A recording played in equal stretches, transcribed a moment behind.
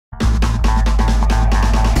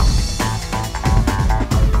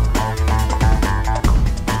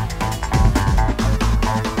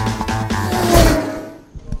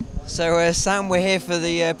So Sam, we're here for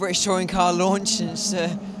the British Touring Car launch, and it's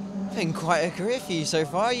been quite a career for you so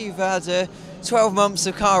far. You've had 12 months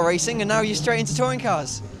of car racing and now you're straight into touring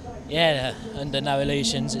cars. Yeah, under no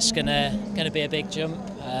illusions, it's gonna be a big jump.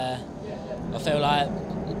 I feel like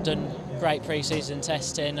I've done great pre-season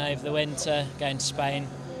testing over the winter, going to Spain,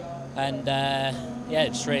 and yeah,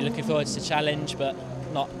 just really looking forward to the challenge, but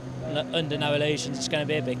not under no illusions, it's going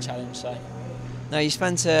to be a big challenge. So. Now, you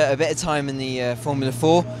spent a bit of time in the Formula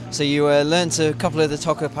 4, so you learnt a couple of the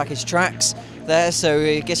TOCA package tracks there, so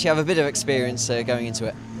I guess you have a bit of experience going into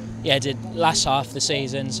it. Yeah, I did last half of the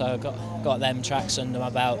season, so I got them tracks under my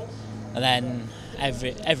belt, and then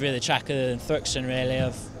every other track other than Thruxton really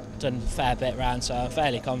I've done a fair bit round, so I'm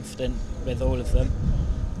fairly confident with all of them.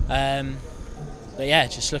 But yeah,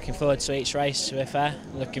 just looking forward to each race, to be fair.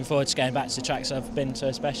 Looking forward to going back to the tracks I've been to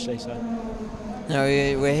especially. So. Now,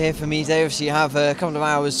 we're here for me today. Obviously you have a couple of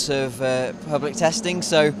hours of public testing,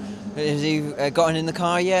 so have you gotten in the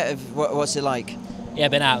car yet? What's it like? Yeah,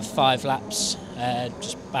 I've been out 5 laps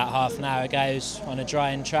just about half an hour ago on a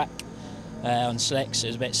drying track on slicks. It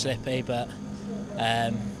was a bit slippy, but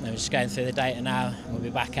we're just going through the data now. We'll be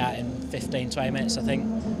back out in 15-20 minutes, I think.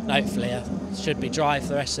 And hopefully I should be dry for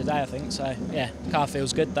the rest of the day, I think. So yeah, the car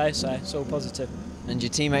feels good though, so it's all positive. And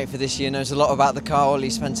your teammate for this year knows a lot about the car.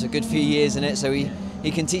 He spent a good few years in it, so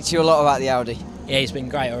he can teach you a lot about the Audi. Yeah, he's been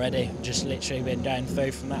great already. Just literally been going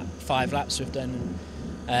through from that 5 laps we've done,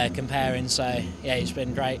 comparing. So yeah, he's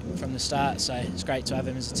been great from the start. So it's great to have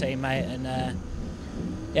him as a teammate, and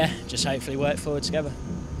yeah, just hopefully work forward together.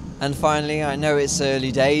 And finally, I know it's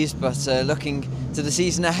early days, but looking to the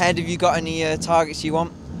season ahead, have you got any targets you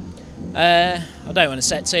want? I don't want to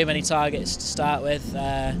set too many targets to start with.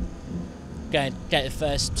 Go get the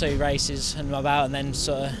first 2 races under my belt and then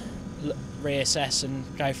sort of reassess and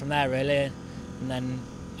go from there really. And then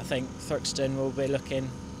I think Thruxton will be looking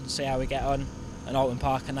to see how we get on, and Alton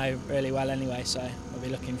Park I know really well anyway, so we'll be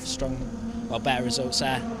looking for better results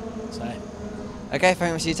there. So. Okay,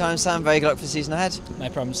 thank you for your time, Sam. Very good luck for the season ahead. No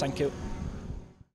problems, thank you.